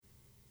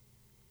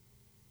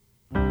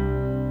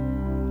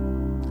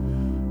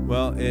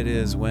Well, it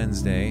is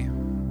Wednesday,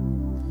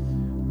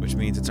 which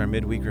means it's our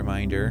midweek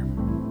reminder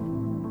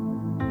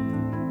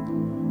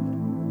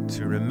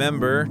to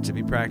remember to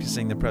be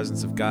practicing the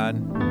presence of God.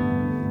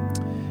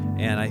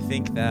 And I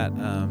think that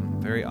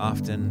very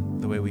often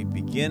the way we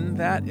begin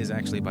that is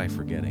actually by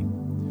forgetting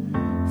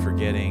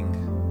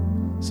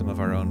some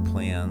of our own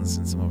plans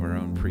and some of our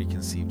own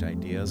preconceived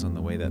ideas on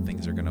the way that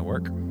things are going to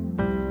work.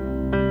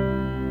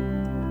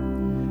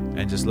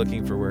 And just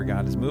looking for where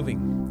God is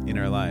moving in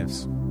our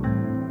lives.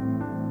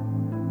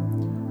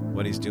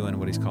 What he's doing,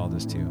 what he's called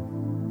us to.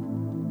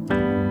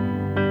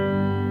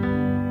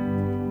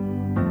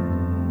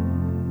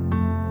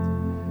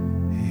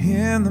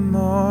 In the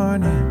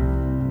morning,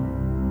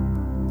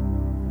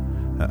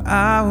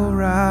 I will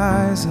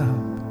rise up,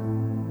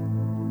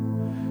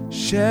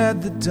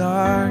 shed the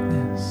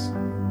darkness,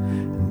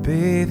 and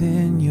bathe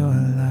in your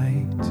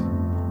light.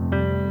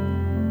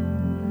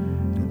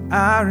 And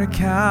I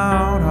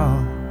recount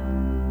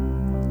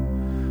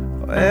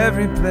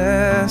every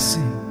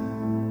blessing,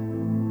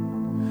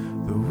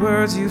 the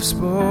words you've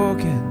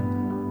spoken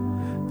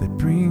that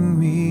bring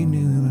me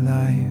new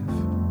life.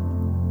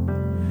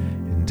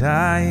 And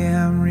I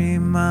am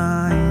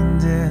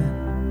reminded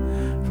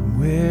from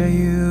where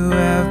you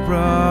have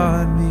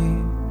brought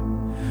me,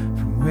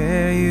 from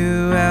where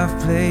you have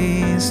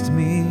placed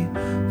me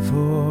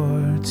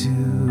for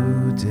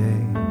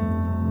today.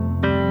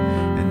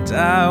 And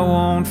I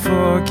won't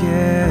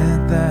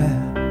forget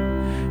that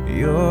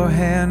your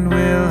hand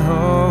will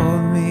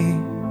hold me.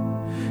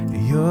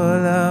 Your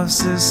love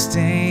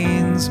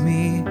sustains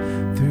me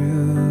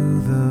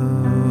through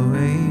the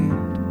wait.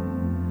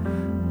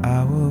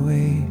 I will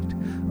wait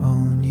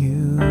on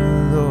you,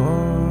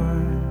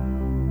 Lord.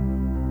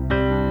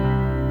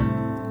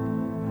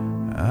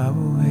 I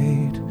will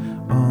wait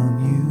on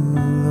you,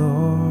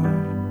 Lord.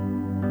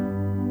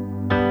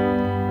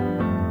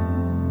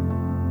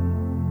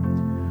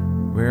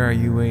 Where are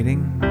you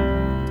waiting?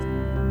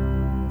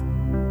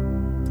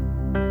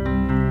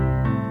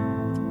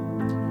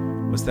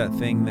 What's that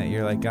thing that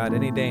you're like, God,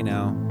 any day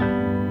now,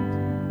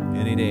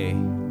 any day,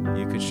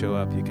 you could show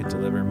up, you could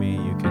deliver me,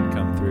 you could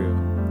come through.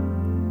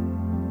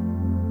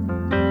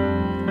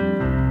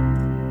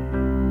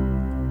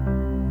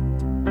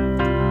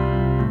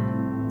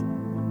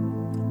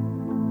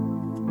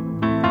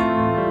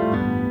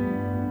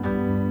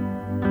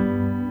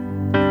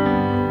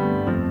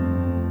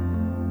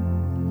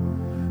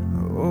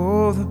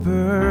 Oh, the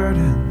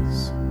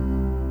burdens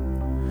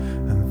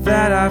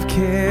that I've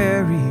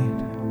carried,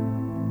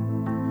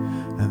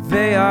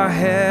 they are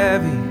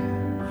heavy,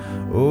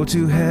 oh,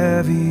 too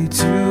heavy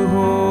to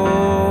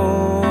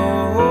hold.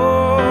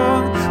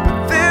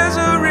 But there's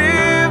a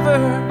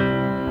river,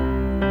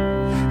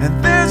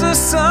 and there's a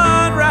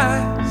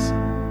sunrise,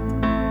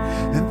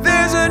 and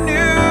there's a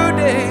new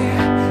day,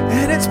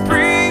 and it's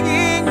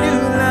bringing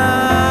new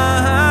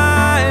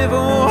life.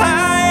 Oh,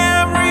 I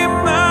am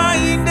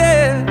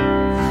reminded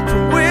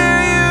from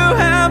where you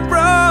have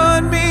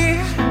brought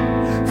me,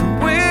 from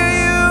where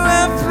you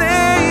have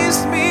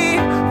placed me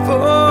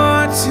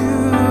for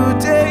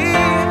today.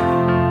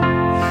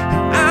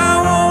 And I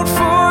won't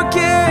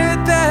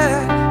forget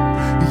that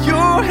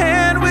your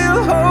hand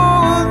will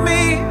hold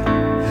me.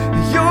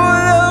 Your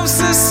love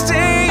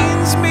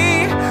sustains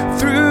me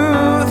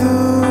through the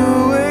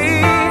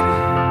wait.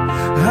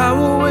 I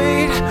will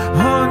wait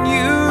on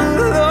you,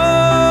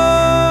 Lord.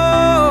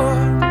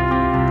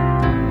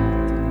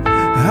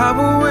 I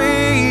will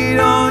wait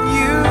on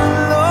you,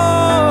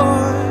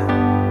 Lord.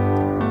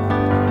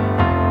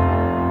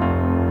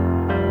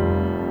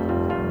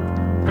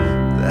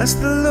 Bless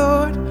the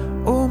Lord,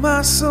 oh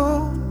my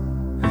soul,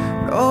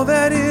 and all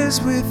that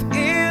is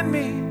within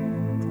me.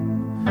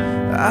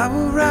 I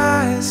will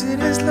rise in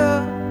his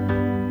love.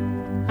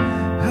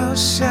 I'll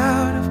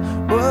shout of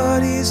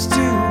what he's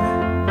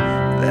doing.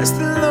 Bless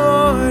the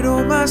Lord,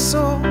 oh my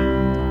soul,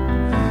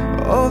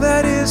 all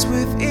that is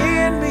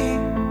within me.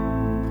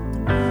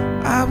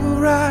 I will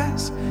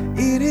rise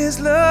in his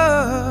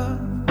love.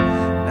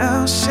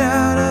 I'll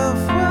shout of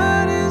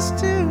what he's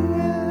doing.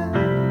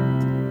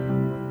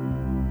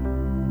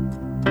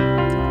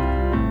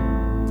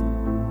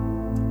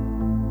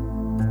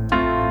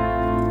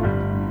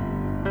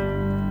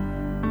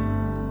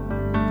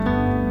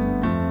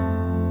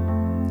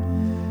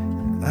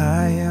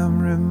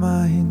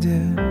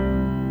 Reminded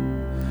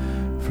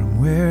from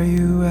where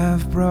you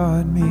have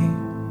brought me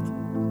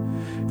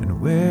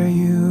and where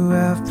you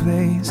have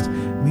placed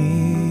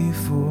me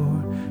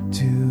for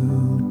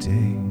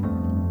today.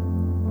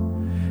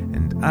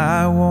 And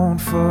I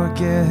won't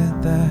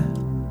forget that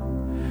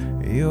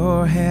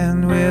your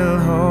hand will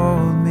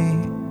hold me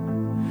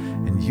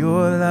and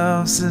your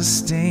love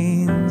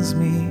sustains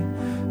me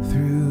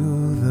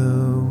through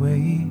the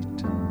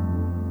wait.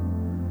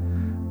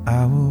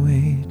 I will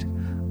wait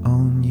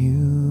on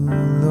you,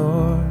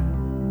 Lord.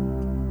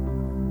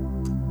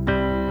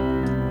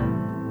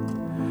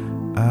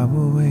 I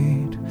will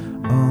wait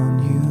on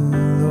you,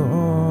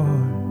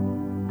 Lord.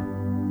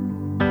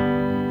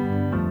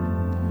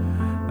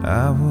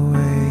 I will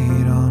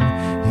wait on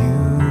you,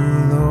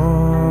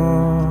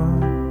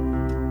 Lord.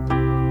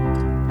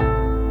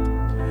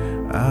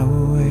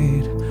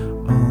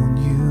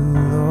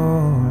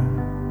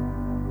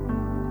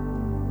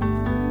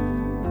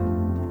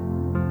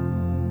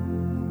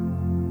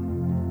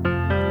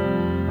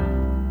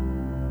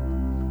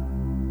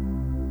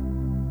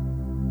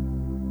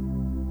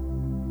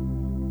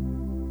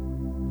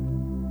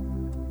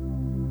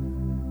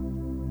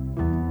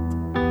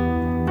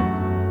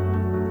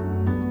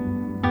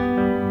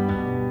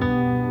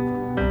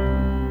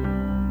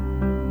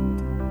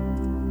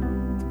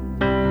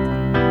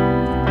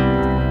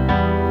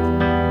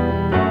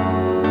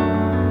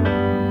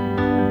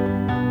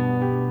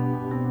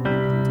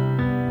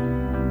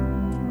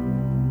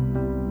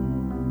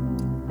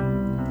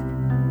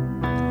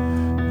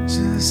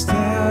 Just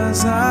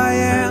as I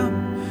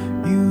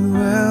am, you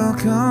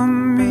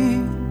welcome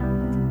me.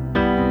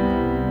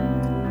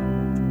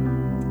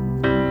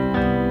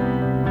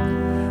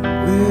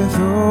 With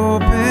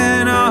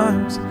open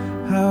arms,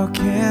 how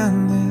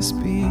can this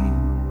be?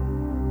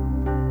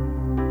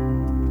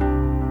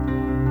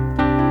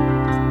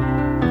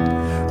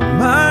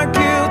 My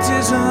guilt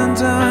is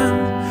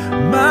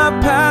undone, my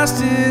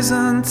past is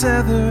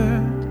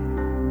untethered.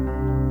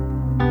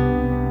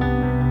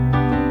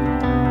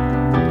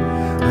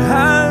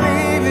 I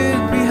leave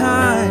it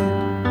behind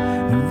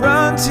and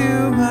run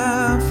to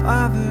my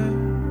Father.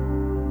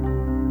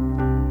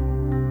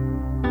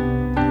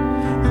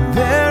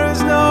 There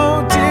is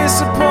no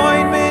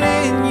disappointment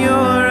in your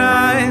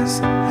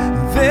eyes.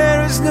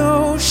 There is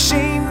no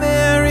shame,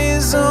 there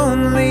is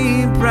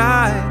only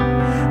pride.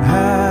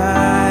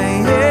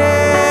 I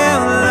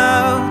am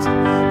loved,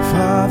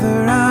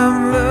 Father,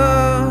 I'm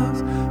loved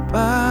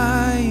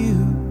by you.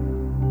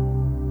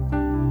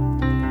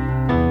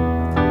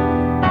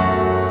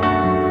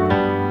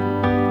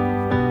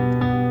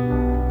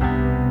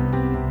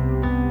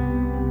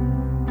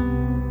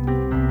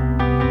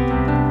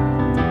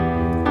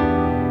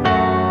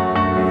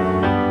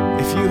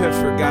 If you have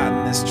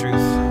forgotten this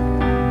truth,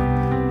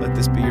 let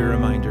this be your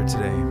reminder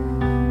today.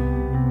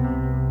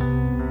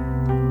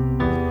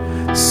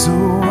 So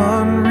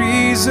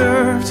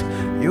unreserved,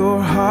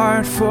 your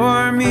heart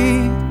for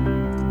me.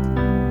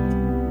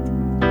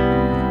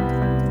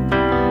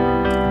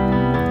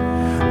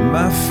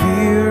 My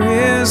fear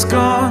is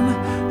gone,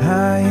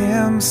 I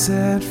am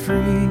set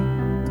free.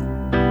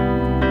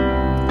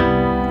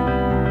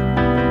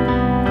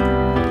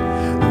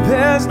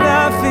 There's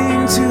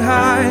nothing to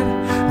hide,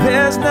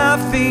 there's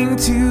nothing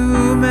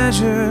to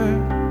measure.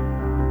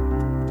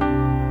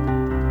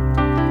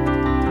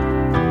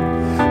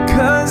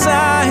 'Cause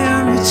I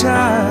am your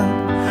child,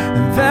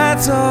 and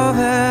that's all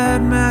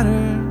that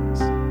matters.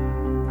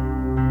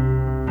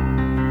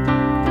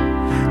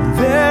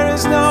 There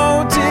is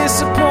no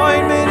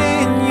disappointment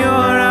in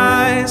your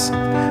eyes.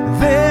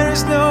 There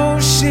is no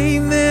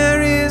shame,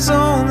 there is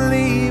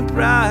only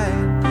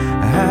pride.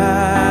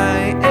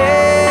 I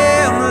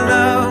am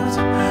loved,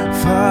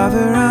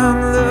 Father, I'm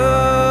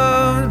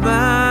loved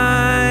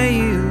by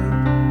you.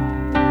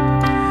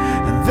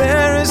 And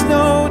there is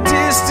no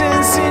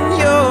distance in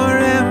your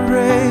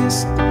embrace.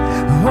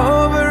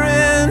 Over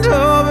and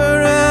over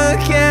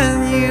again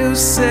you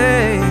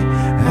say,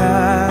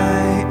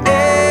 I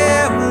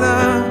am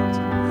loved,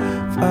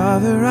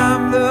 Father,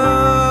 I'm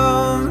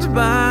loved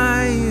by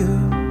you.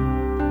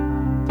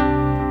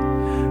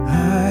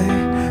 I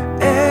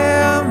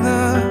am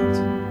loved,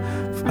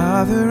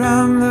 Father,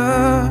 I'm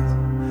loved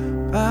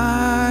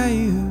by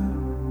you.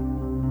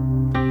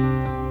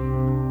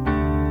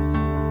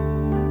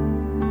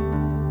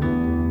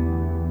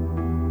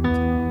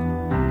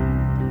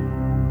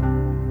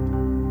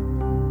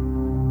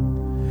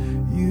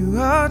 You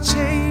are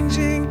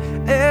changing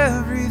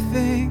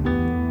everything.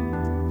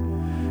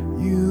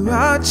 You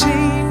are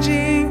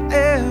changing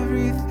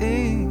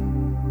everything.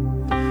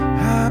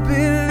 I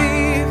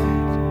believe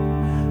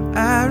it,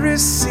 I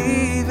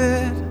receive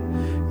it.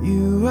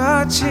 You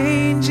are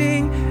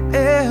changing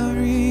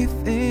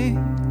everything.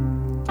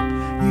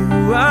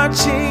 You are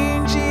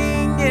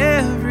changing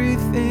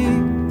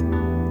everything.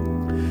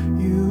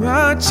 You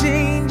are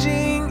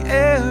changing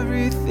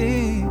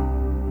everything.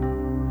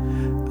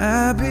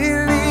 I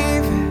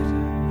believe it,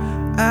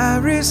 I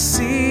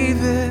receive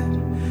it.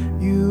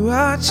 You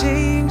are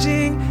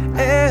changing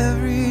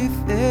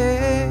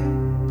everything.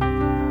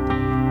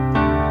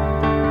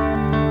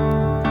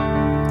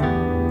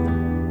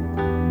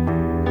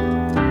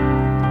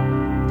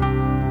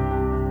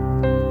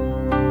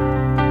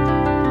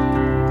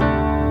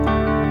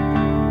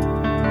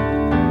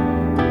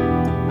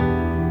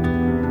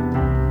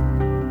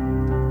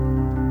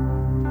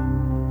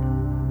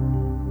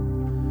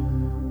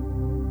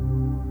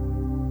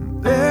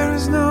 There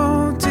is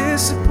no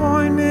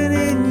disappointment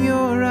in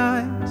your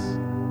eyes.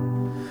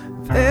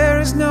 There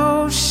is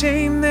no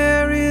shame,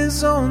 there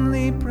is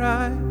only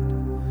pride.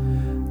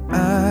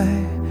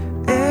 I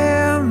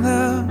am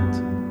loved,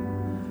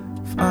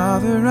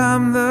 Father,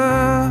 I'm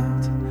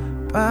loved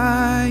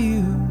by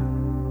you.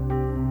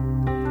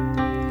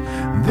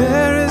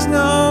 There is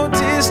no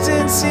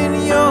distance in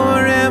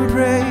your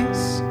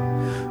embrace.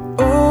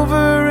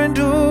 Over and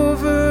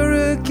over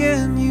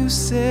again you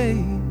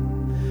say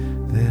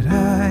that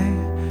I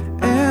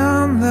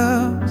am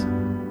loved,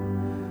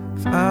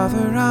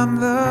 Father, I'm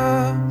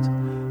loved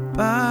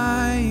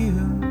by you.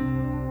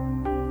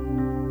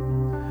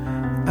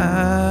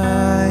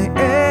 I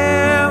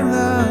am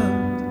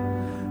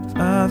loved,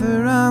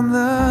 Father, I'm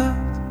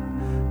loved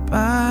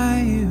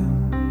by you.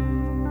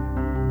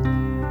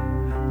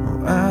 Oh,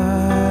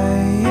 I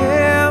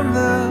am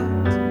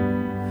loved,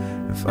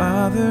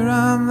 Father,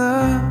 I'm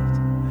loved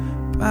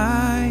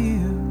by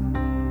you.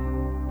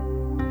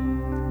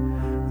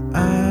 I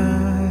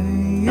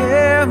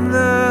am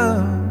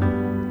loved,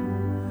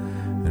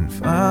 and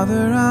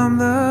Father, I'm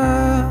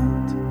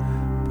loved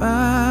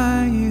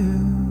by you.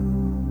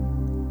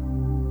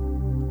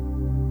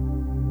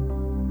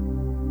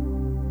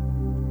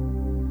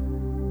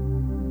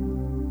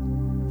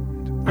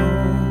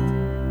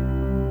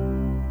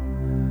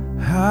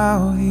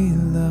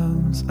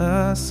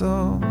 us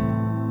so.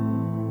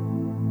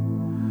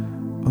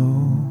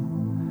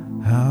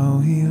 Oh, how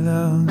he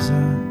loves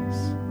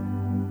us.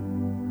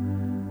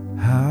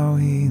 How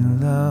he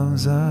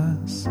loves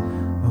us.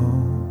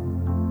 Oh.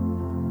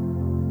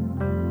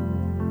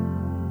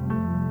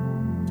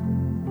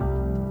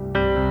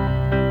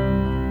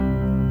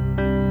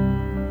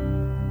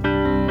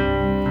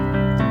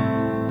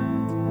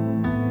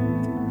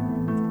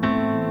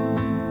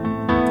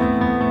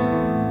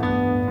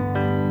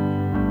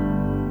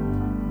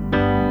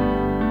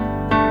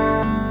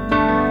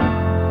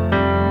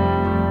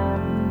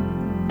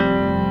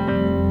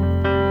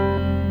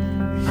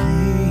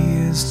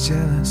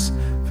 Jealous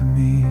for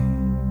me.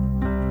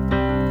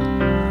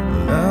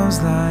 Love's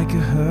like a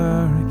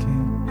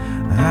hurricane.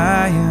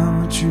 I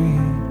am a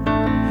tree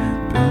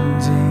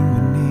bending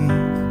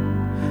beneath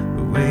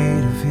the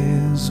weight of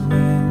his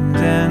wind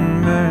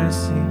and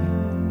mercy.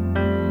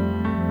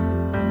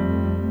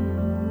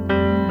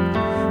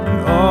 And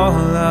all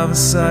of a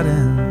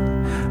sudden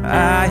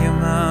I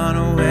am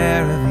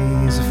unaware of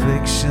these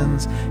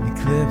afflictions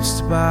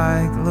eclipsed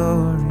by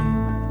glory.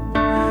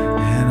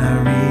 And I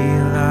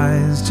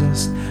realize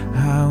just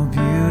how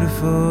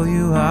beautiful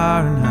you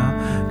are and how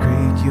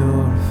great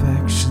your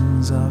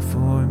affections are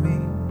for me.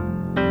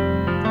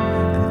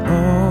 And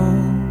oh,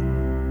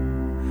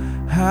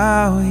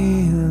 how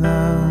he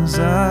loves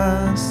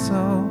us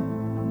so.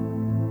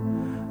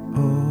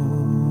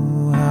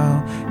 Oh,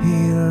 how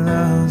he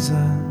loves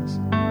us.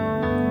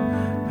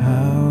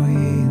 How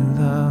he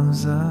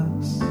loves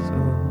us so.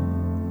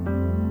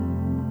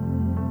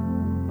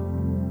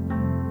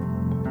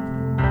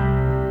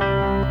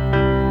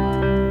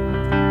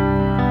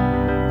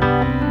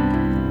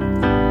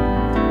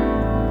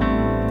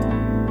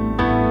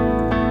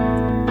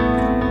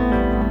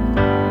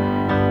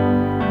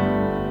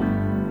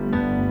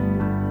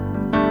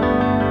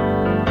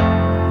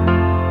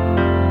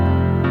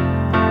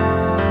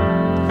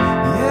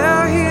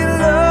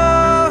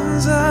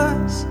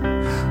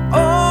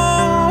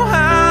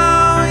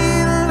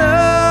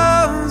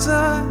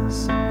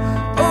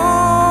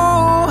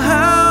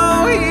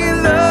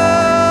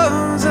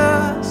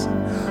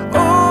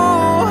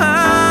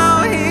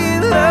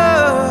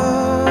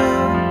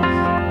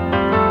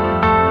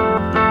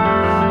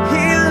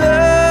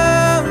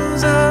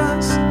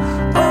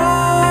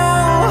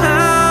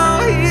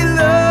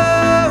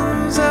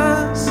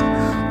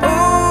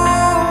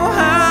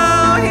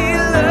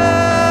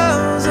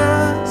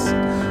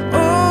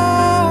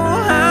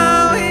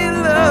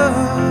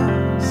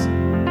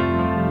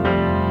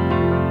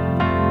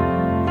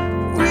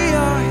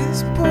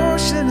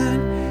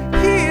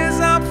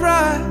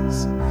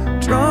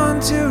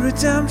 To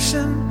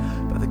redemption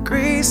by the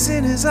grace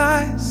in his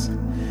eyes.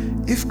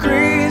 If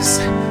grace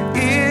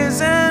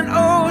is an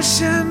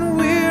ocean,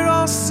 we're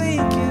all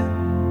sinking,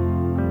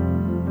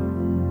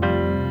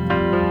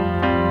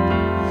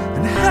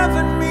 and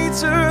heaven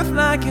meets earth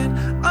like an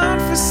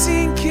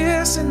unforeseen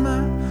kiss, and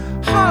my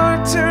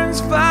heart turns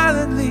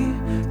violently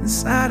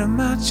inside of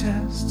my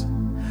chest.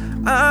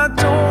 I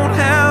don't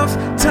have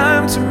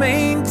time to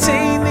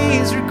maintain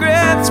these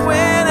regrets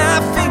when I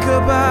think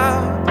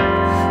about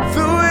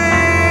the way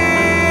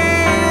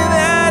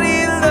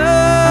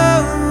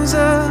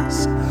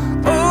us.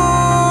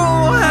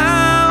 Oh,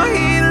 how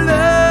he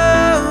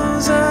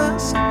loves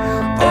us.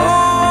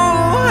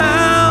 Oh,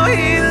 how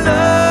he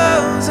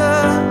loves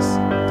us.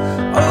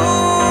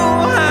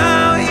 Oh,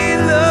 how he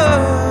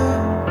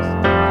loves.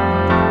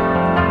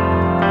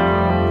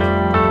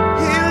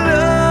 He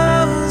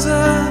loves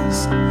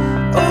us.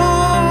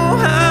 Oh,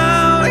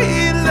 how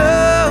he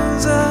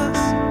loves us.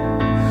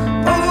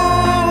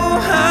 Oh,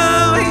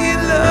 how he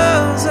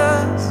loves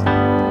us.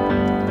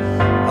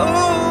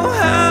 Oh,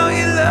 how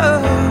he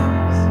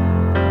loves.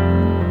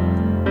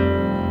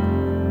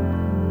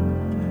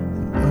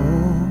 And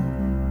oh,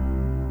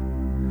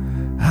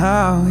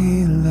 how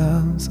he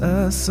loves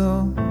us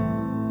so.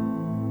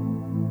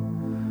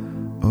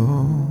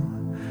 Oh,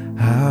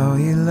 how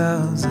he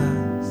loves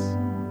us.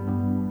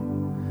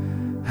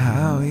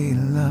 How he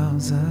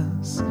loves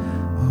us.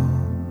 Oh.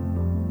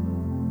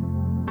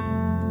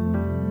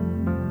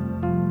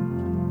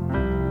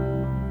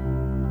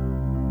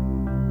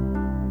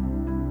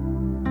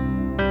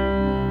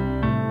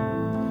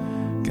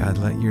 God,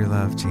 let your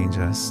love change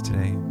us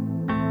today.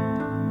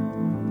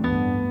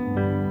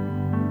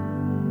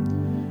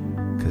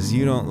 Because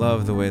you don't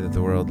love the way that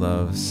the world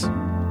loves.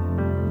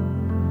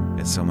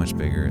 It's so much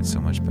bigger, it's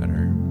so much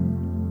better.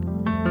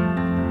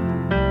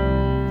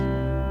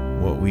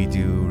 What we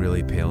do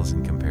really pales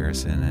in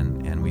comparison,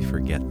 and we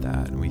forget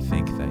that, and we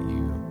think that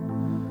you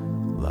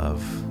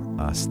love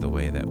us the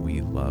way that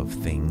we love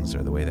things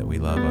or the way that we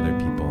love other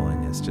people,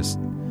 and it's just,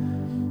 I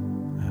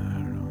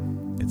don't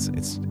know,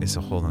 it's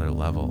a whole other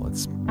level.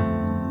 It's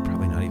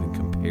probably not even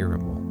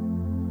comparable,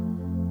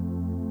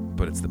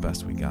 but it's the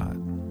best we got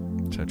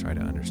to try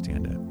to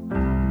understand it.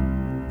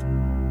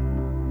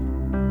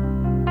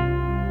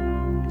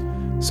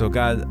 So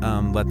God,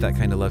 let that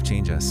kind of love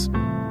change us.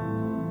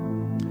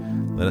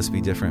 Let us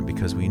be different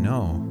because we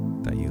know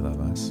that you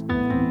love us.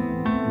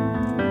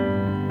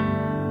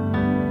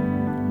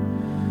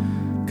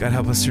 God,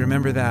 help us to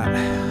remember that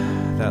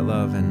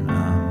love, and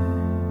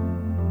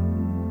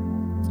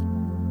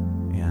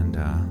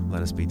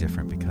let us be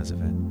different because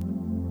of it.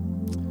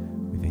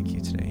 We thank you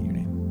today.